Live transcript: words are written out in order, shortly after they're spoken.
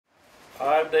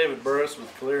Hi, I'm David Burris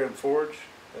with Calerin Forge,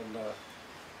 and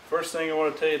first thing I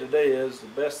want to tell you today is the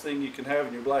best thing you can have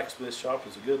in your blacksmith shop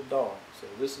is a good dog. So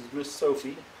this is Miss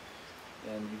Sophie,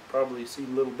 and you've probably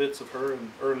seen little bits of her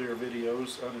in earlier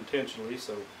videos unintentionally,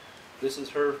 so this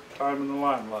is her time in the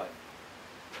limelight.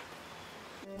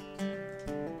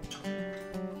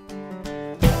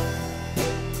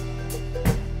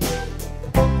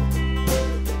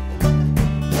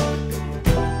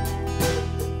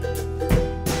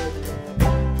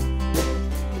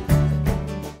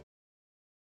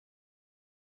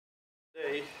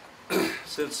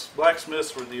 Since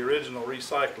blacksmiths were the original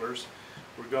recyclers,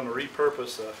 we're going to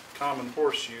repurpose a common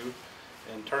horseshoe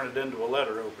and turn it into a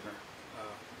letter opener.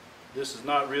 This is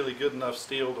not really good enough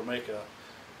steel to make a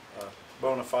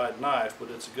bona fide knife, but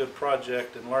it's a good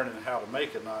project in learning how to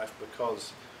make a knife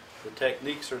because the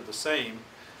techniques are the same,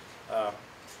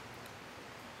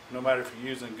 no matter if you're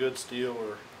using good steel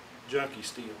or junky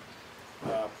steel.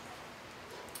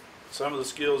 Some of the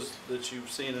skills that you've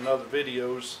seen in other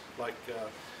videos, like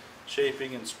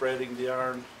shaping and spreading the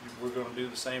iron, we're going to do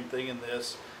the same thing in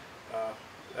this.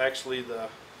 Actually, the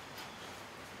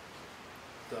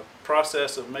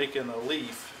process of making a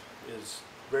leaf is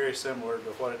very similar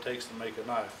to what it takes to make a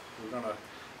knife. We're going to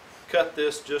cut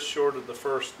this just short of the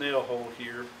first nail hole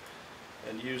here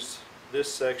and use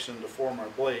this section to form our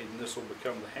blade, and this will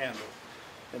become the handle.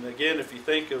 And again, if you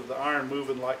think of the iron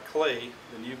moving like clay,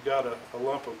 then you've got a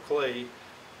lump of clay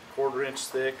 1/4 inch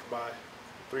thick by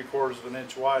 3/4 of an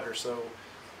inch wide or so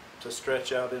to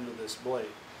stretch out into this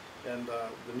blade. And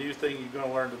the new thing you're going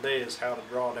to learn today is how to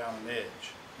draw down an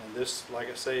edge. And this, like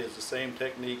I say, is the same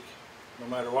technique no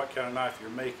matter what kind of knife you're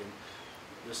making.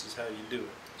 This is how you do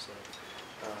it. So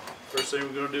first thing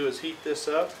we're going to do is heat this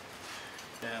up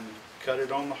and cut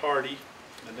it on the hardy,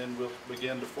 and then we'll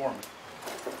begin to form it.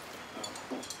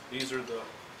 These are the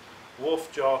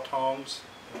wolf jaw tongs,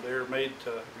 and they're made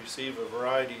to receive a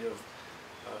variety of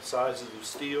sizes of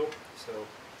steel. So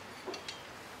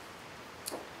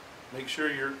make sure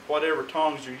whatever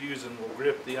tongs you're using will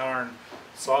grip the iron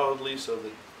solidly so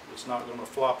that it's not going to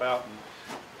flop out and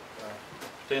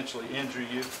potentially injure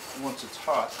you once it's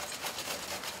hot.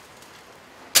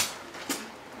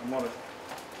 I'm going to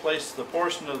place the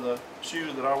portion of the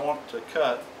shoe that I want to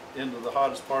cut into the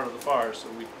hottest part of the fire, so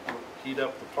we heat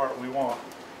up the part we want.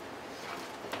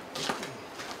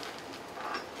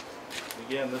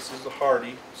 Again, this is a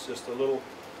hardy. It's just a little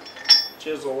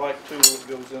chisel-like tool that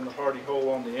goes in the hardy hole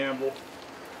on the anvil.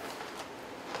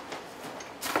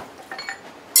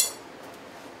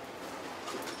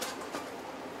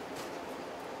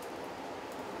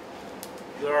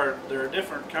 There are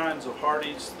different kinds of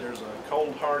hardies. There's a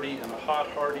cold hardy and a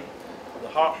hot hardy. The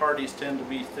hot hardies tend to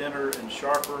be thinner and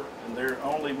sharper, and they're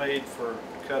only made for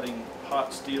cutting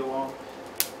hot steel on.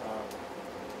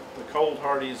 The cold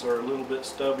hardies are a little bit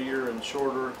stubbier and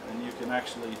shorter, and you can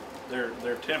actually,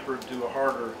 they're tempered to a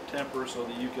harder temper so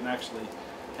that you can actually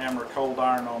hammer cold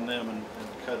iron on them and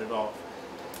cut it off.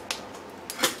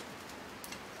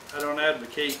 I don't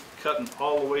advocate cutting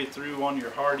all the way through on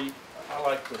your hardy. I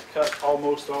like to cut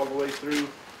almost all the way through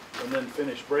and then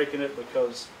finish breaking it,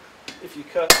 because if you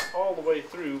cut all the way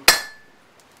through,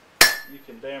 you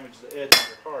can damage the edge of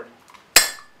your hardy.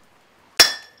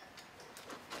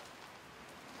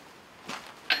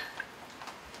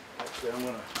 Actually, I'm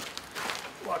going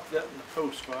to lock that in the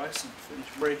post vise and finish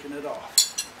breaking it off.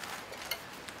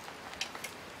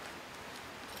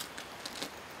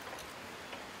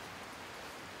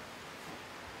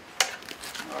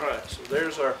 Alright, so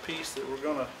there's our piece that we're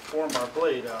going to form our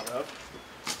blade out of.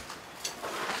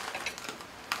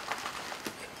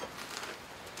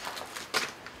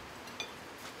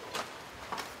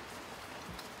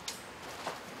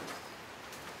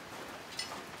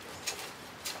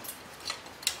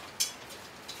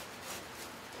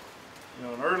 You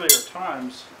know, in earlier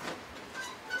times,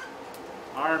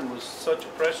 iron was such a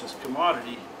precious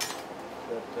commodity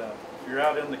that if you're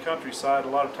out in the countryside, a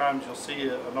lot of times you'll see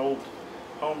an old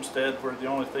homestead where the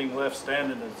only thing left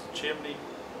standing is the chimney.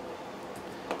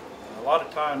 A lot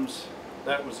of times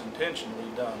that was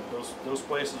intentionally done. Those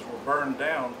places were burned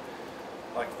down,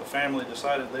 like the family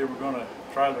decided they were going to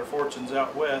try their fortunes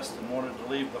out west and wanted to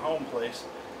leave the home place.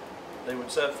 They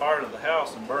would set fire to the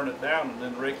house and burn it down, and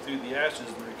then rake through the ashes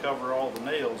and recover all the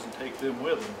nails and take them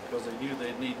with them, because they knew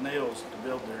they'd need nails to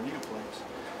build their new place.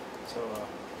 So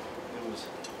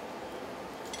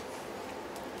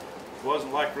it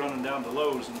wasn't like running down to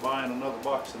Lowe's and buying another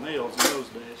box of nails in those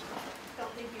days. I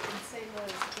don't think you can say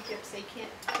Lowe's. You have to say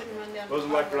couldn't run down to the It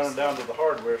wasn't like running down to the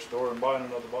hardware store and buying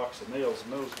another box of nails in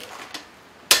those days.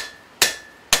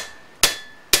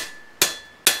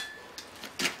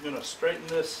 I'm going to straighten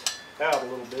this out a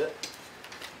little bit.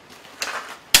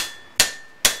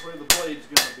 Where the blade's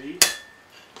going to be.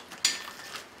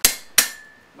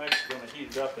 I'm actually going to heat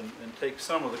it up and take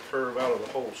some of the curve out of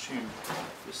the whole shoe,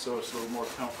 just so it's a little more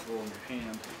comfortable in your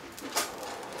hand.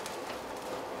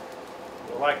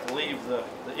 I like to leave the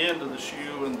end of the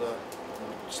shoe and the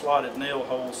slotted nail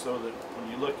holes so that when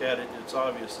you look at it, it's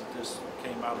obvious that this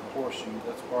came out of the horseshoe.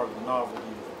 That's part of the novelty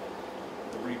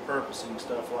of the repurposing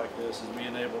stuff like this, is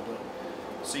being able to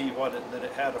see that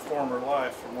it had a former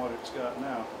life from what it's got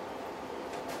now.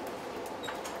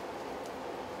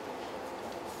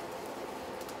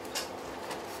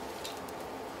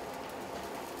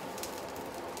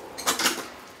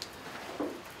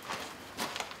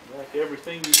 Like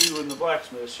everything you do in the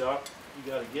blacksmith shop,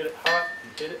 you got to get it hot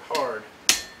and hit it hard.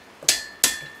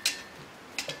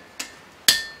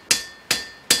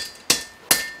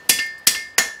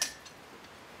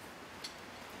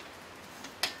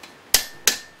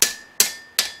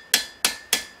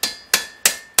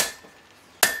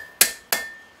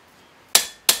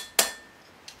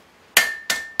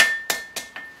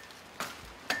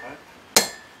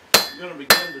 I'm going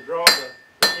to begin to draw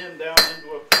the end down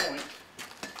into a point.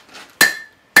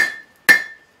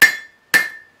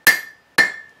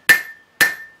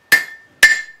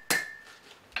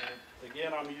 And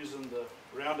again, I'm using the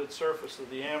rounded surface of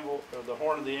the anvil, or the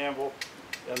horn of the anvil,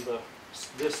 and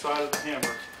this side of the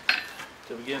hammer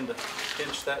to begin to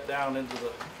pinch that down into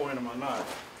the point of my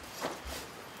knife.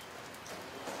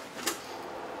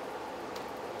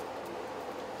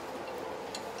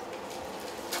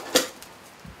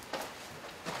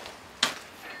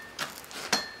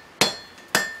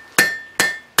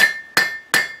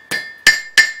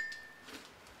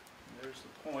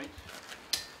 Point.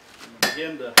 I'm going to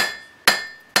begin to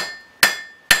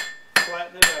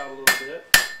flatten it out a little bit.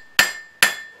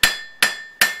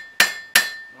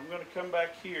 I'm going to come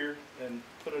back here and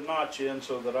put a notch in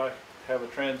so that I have a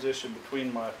transition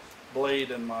between my blade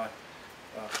and my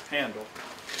handle.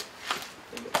 I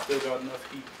think I've still got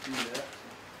enough heat to do that.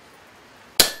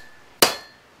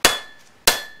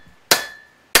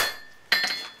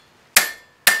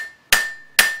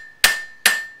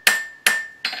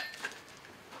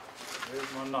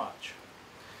 There's my notch.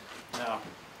 Now,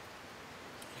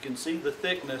 you can see the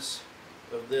thickness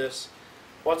of this.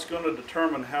 What's going to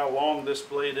determine how long this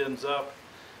blade ends up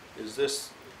is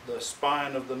the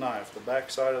spine of the knife, the back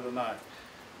side of the knife.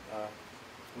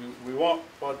 We want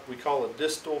what we call a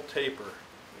distal taper,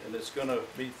 and it's going to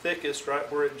be thickest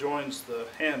right where it joins the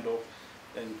handle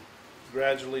and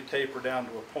gradually taper down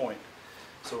to a point.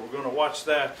 So we're going to watch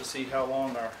that to see how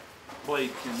long our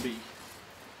blade can be.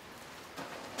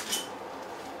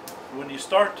 When you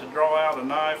start to draw out a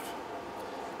knife,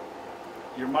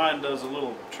 your mind does a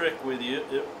little trick with you.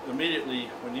 It immediately,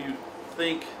 when you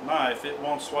think knife, it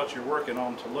wants what you're working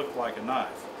on to look like a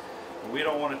knife. And we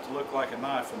don't want it to look like a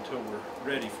knife until we're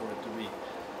ready for it to be.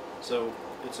 So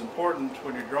it's important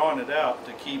when you're drawing it out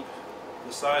to keep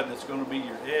the side that's going to be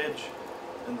your edge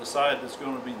and the side that's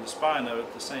going to be the spine of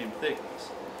it the same thickness.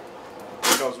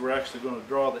 Because we're actually going to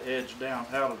draw the edge down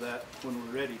out of that when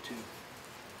we're ready to.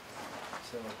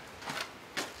 So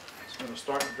just going to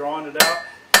start drawing it out,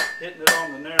 hitting it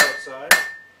on the narrow side,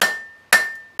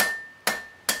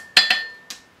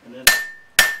 and then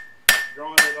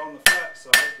drawing it on the flat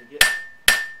side to get.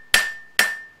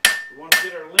 We want to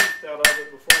get our length out of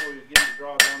it before we begin to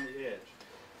draw down the edge.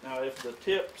 Now, if the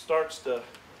tip starts to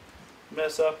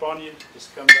mess up on you,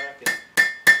 just come back and.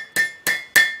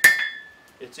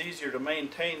 It's easier to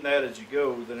maintain that as you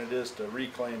go than it is to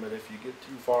reclaim it if you get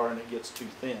too far and it gets too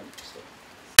thin. So.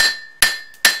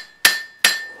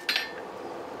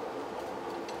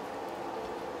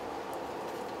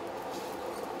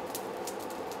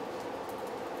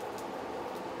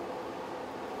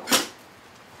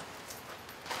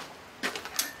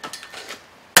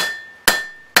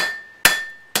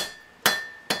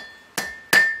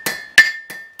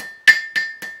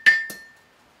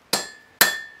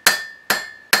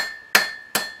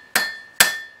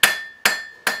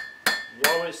 You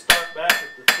always start back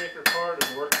at the thicker part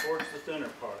and work towards the thinner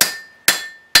part.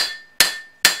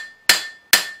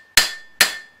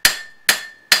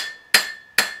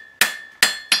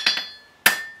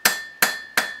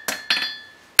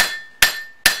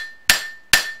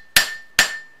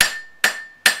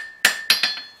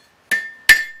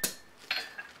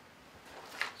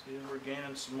 See, we're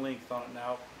gaining some length on it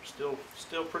now.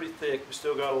 Still pretty thick. We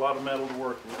still got a lot of metal to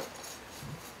work with.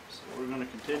 So we're going to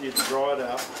continue to draw it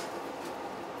out.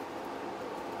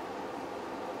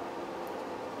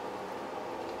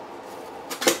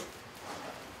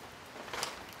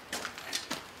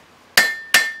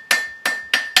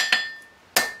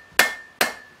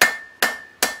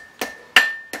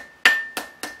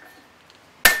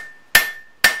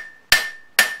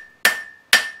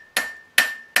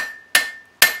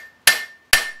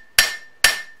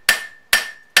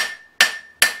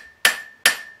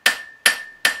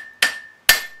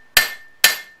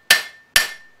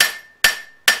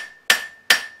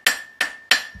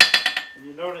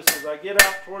 You notice as I get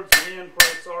out towards the end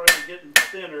where it's already getting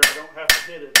thinner, I don't have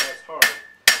to hit it as hard.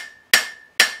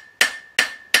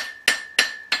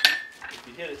 If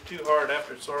you hit it too hard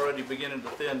after it's already beginning to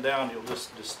thin down, you'll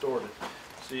just distort it.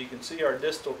 So you can see our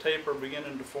distal taper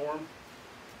beginning to form.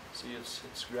 See,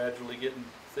 it's gradually getting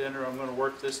thinner. I'm going to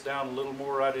work this down a little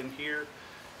more right in here.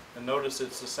 And notice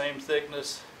it's the same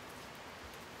thickness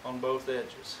on both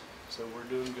edges. So we're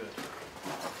doing good.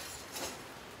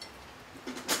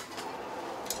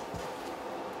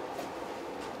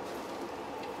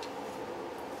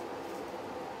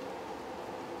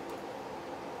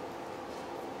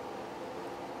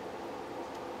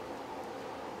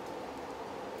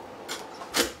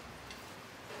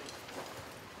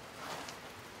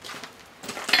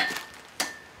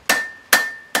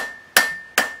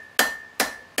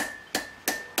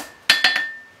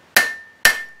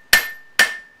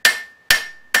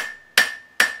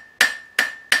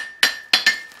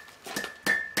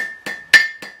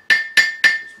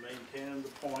 Maintain the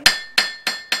point.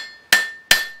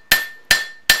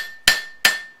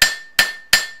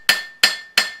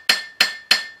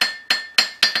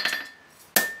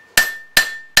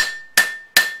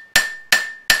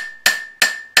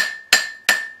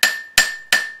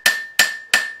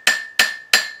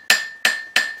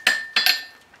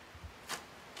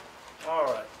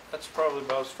 Alright, that's probably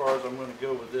about as far as I'm going to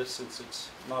go with this, since it's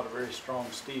not a very strong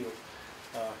steel.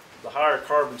 The higher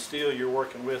carbon steel you're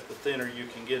working with, the thinner you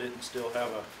can get it and still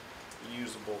have a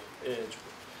usable edge.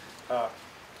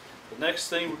 The next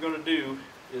thing we're going to do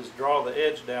is draw the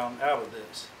edge down out of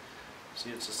this.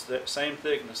 See, it's the same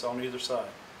thickness on either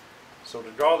side. So to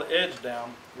draw the edge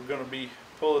down, we're going to be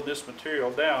pulling this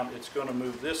material down. It's going to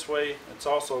move this way. It's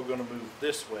also going to move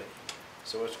this way.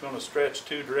 So it's going to stretch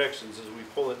two directions as we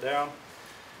pull it down.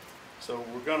 So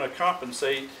we're going to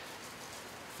compensate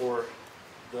for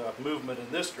the movement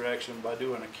in this direction by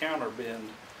doing a counter bend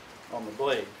on the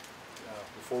blade.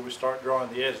 Before we start drawing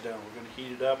the edge down, we're going to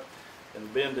heat it up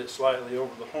and bend it slightly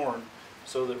over the horn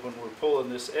so that when we're pulling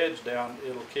this edge down,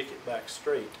 it'll kick it back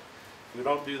straight. If we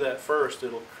don't do that first,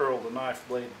 it'll curl the knife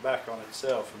blade back on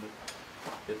itself, and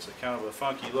it's a kind of a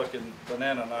funky looking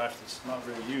banana knife that's not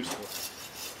very useful.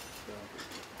 So,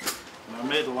 and I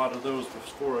made a lot of those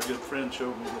before. A good friend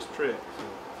showed me this trick. So.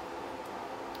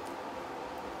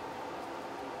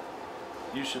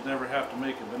 You should never have to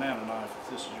make a banana knife if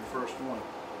this is your first one.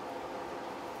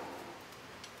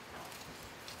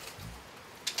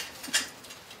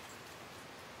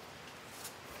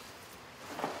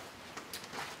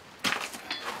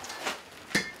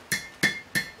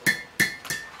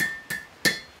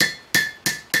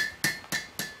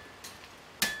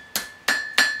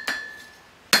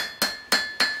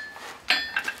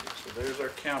 So there's our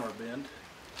counter bend.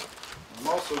 I'm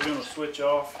also going to switch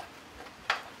off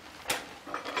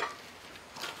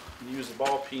and use a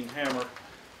ball peen hammer.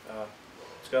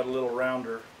 It's got a little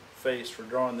rounder face for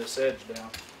drawing this edge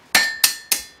down.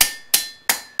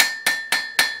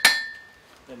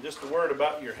 And just a word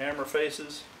about your hammer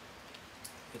faces.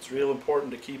 It's real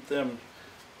important to keep them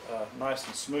nice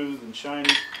and smooth and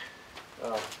shiny.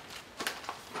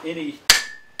 Any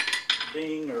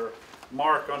ding or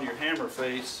mark on your hammer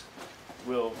face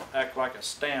will act like a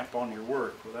stamp on your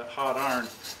work. With that hot iron,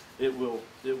 it will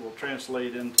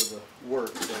translate into the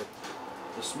work. So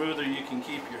the smoother you can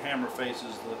keep your hammer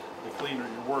faces, the cleaner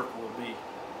your work will be.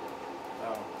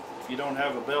 If you don't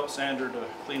have a belt sander to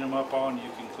clean them up on,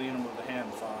 you can clean them with a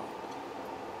hand file.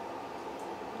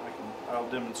 I'll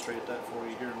demonstrate that for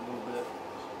you here in a little bit.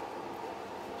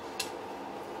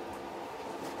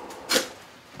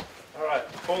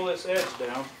 Alright, to pull this edge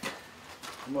down,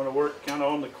 I'm going to work kind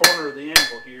of on the corner of the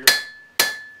anvil here.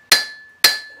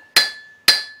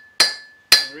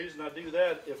 The reason I do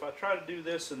that, if I try to do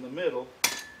this in the middle,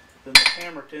 then the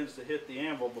hammer tends to hit the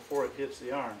anvil before it hits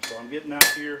the iron. So I'm getting out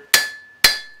here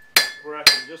where I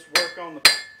can just work on the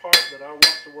part that I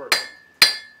want to work on.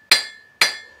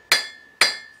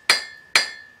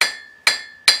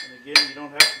 And again, you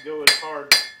don't have to go as hard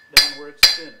down where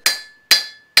it's thinner.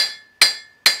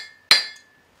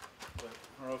 But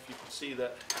I don't know if you can see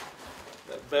that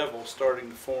bevel starting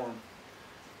to form.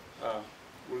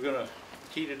 We're going to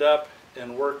heat it up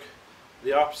and work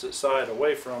the opposite side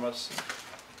away from us,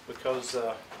 because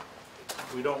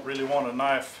we don't really want a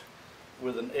knife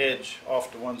with an edge off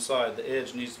to one side. The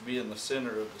edge needs to be in the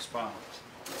center of the spines.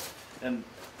 And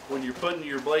when you're putting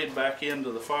your blade back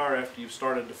into the fire after you've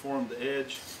started to form the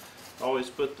edge, always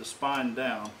put the spine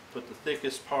down. Put the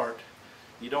thickest part.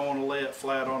 You don't want to lay it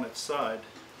flat on its side.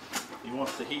 You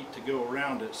want the heat to go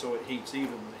around it so it heats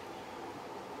evenly.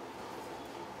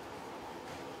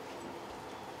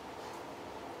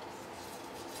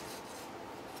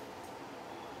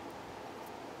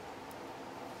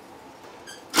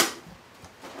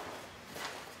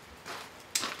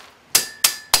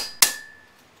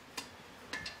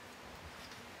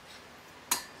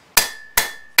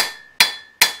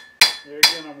 There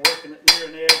again, I'm working it near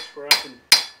an edge where I can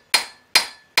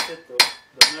hit the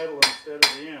metal instead of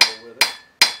the anvil with it.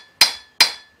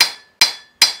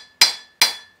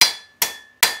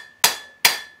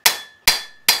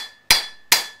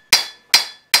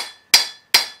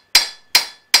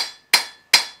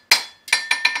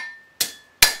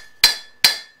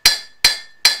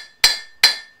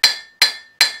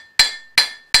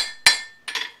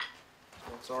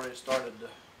 It's already started to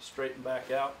straighten back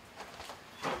out.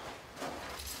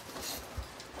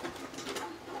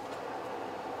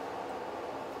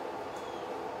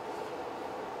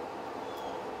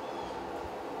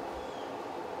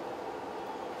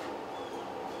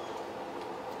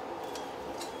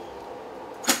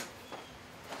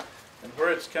 And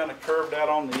where it's kind of curved out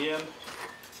on the end,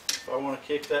 if I want to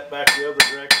kick that back the other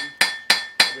direction,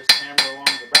 I just hammer along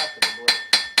the back of the blade.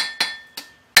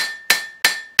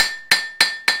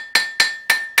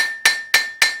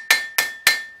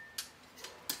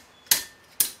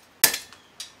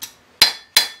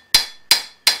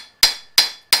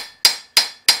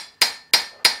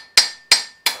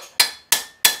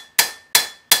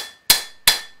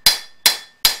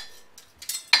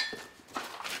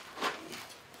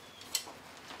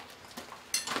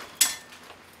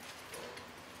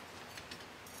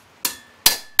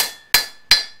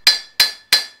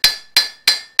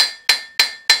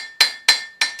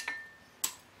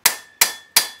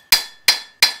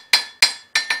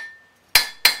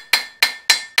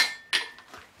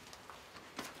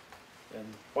 And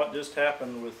what just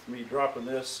happened with me dropping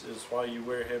this is why you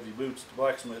wear heavy boots to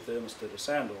blacksmith in instead of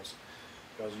sandals,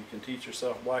 because you can teach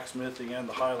yourself blacksmithing and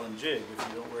the Highland jig if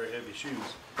you don't wear heavy shoes.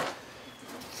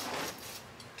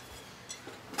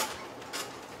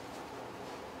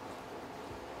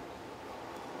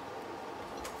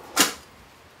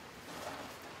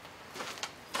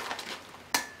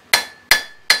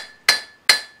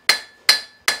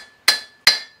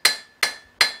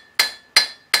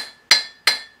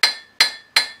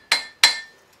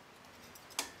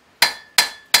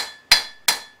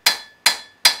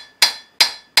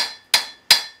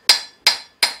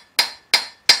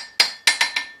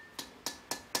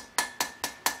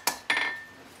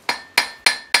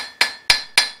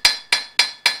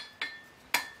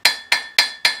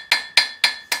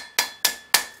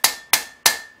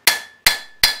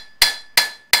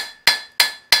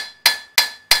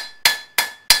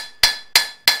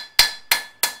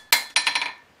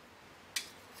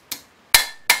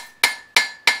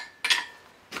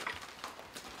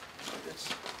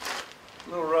 It's a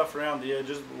little rough around the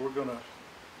edges, but we're going to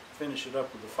finish it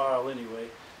up with the file anyway.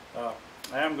 I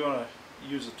am going to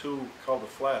use a tool called a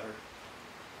flatter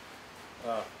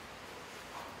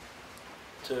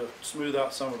to smooth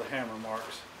out some of the hammer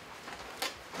marks.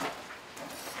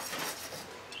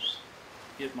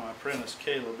 Get my apprentice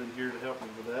Caleb in here to help me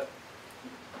with that.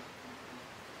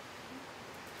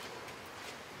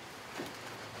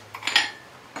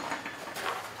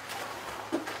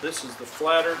 This is the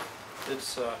flatter.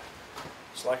 It's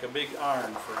like a big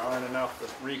iron for ironing out the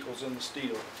wrinkles in the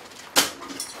steel.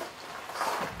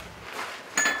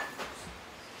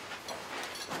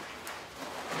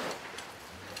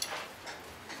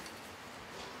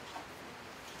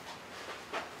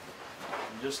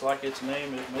 And just like its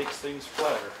name, it makes things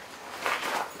flatter.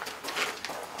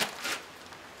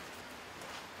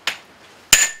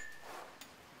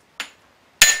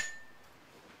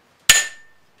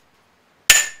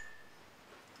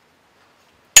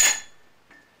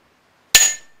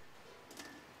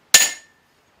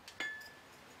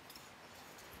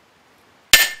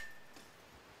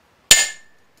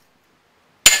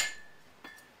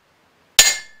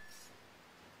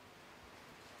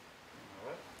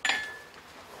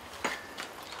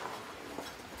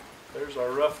 There's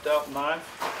our roughed out knife.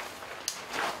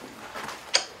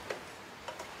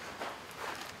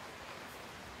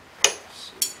 Let's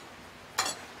see.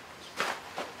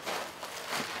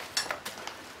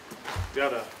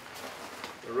 Got a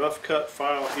rough cut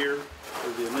file here for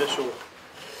the initial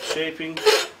shaping.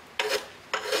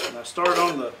 And I start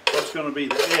on what's going to be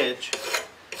the edge.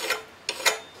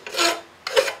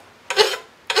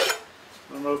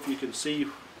 I don't know if you can see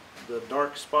the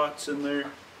dark spots in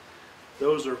there.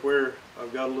 Those are where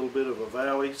I've got a little bit of a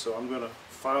valley, so I'm going to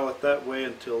file it that way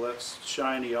until that's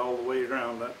shiny all the way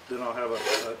around. Then I'll have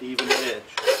an even edge.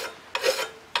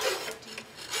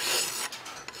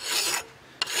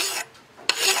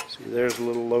 See, there's a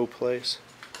little low place.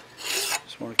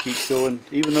 Just want to keep going.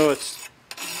 Even though it's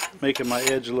making my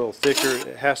edge a little thicker,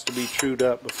 it has to be trued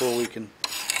up before we can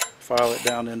file it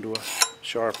down into a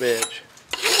sharp edge.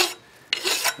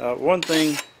 One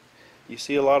thing, you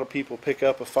see a lot of people pick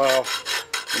up a file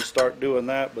and start doing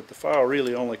that, but the file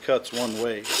really only cuts one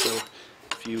way, so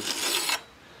if you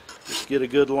just get a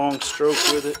good long stroke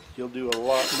with it, you'll do a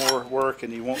lot more work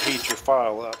and you won't heat your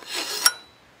file up.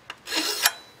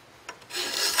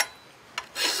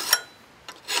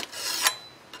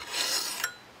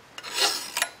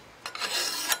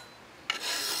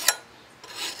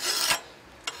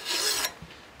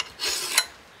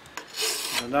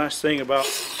 The nice thing about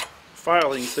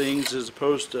filing things as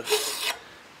opposed to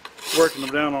working them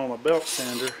down on a belt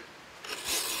sander,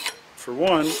 for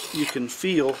one, you can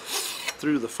feel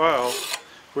through the file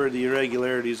where the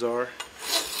irregularities are,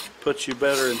 puts you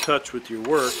better in touch with your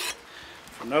work.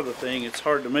 For another thing, it's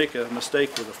hard to make a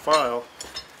mistake with a file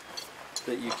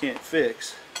that you can't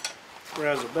fix,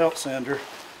 whereas a belt sander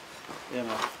in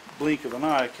a blink of an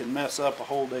eye can mess up a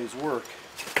whole day's work.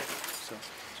 So,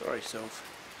 sorry, Soph.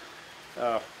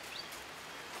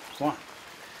 Come on.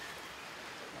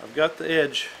 I've got the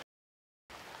edge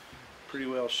pretty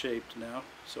well shaped now,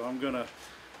 so I'm going to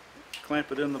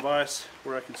clamp it in the vise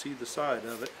where I can see the side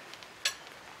of it,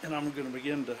 and I'm going to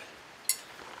begin to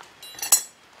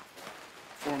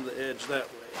form the edge that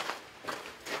way.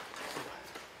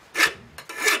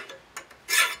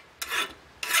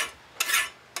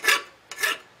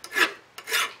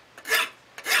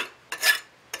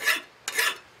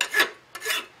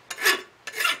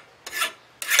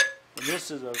 And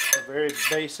this is a very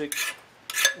basic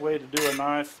way to do a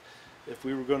knife. If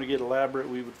we were going to get elaborate,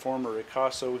 we would form a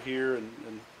ricasso here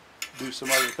and do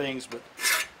some other things, but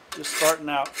just starting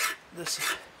out, this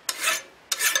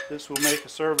will make a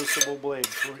serviceable blade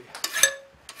for you.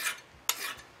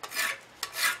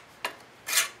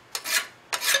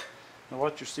 Now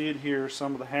what you're seeing here are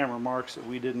some of the hammer marks that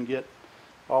we didn't get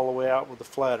all the way out with the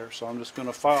flatter, so I'm just going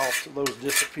to file till those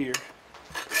disappear.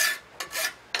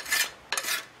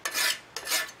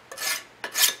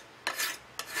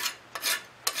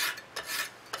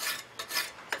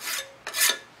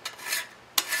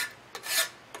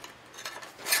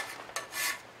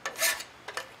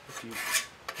 If you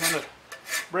kind of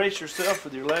brace yourself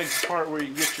with your legs apart where you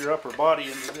can get your upper body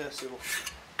into this,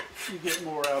 you get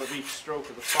more out of each stroke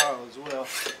of the file as well.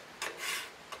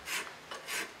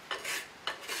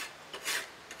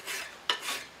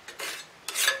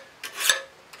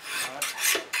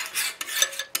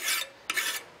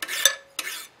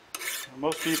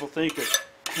 Most people think that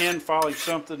hand filing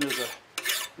something is a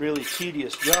really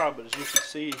tedious job, but as you can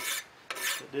see,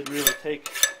 it didn't really take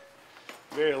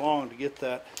very long to get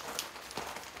that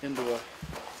into a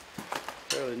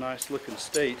fairly nice looking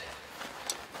state.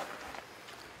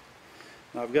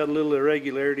 Now I've got a little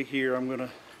irregularity here. I'm going to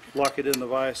lock it in the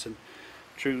vise and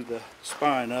true the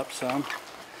spine up some,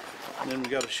 and then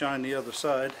we've got to shine the other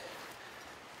side.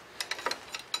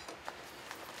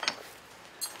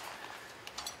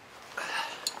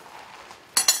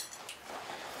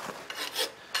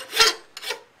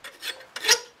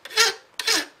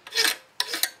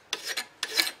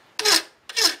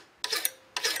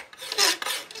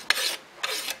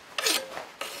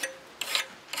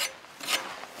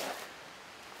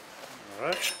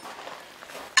 Alright.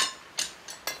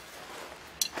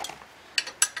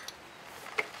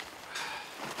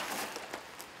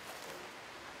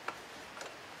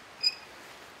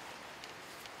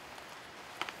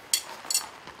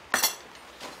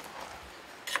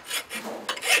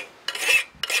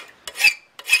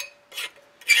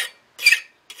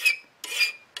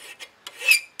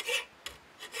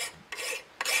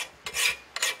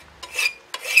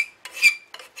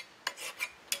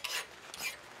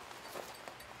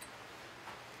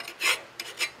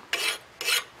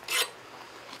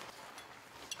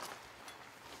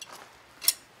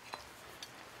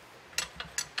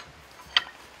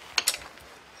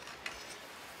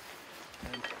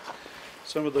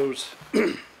 Some of those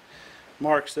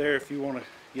marks there, if you want to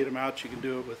get them out, you can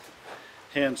do it with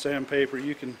hand sandpaper.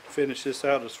 You can finish this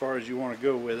out as far as you want to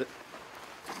go with it,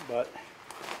 but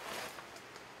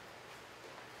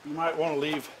you might want to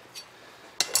leave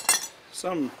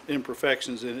some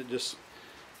imperfections in it just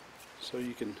so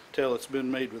you can tell it's been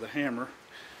made with a hammer.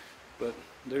 But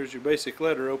there's your basic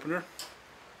letter opener.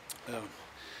 I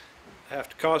have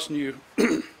to caution you,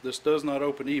 this does not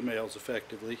open emails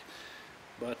effectively.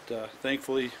 But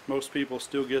thankfully most people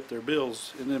still get their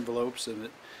bills in envelopes, and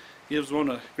it gives one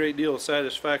a great deal of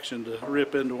satisfaction to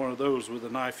rip into one of those with a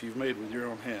knife you've made with your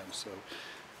own hands. So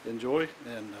enjoy,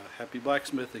 and happy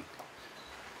blacksmithing.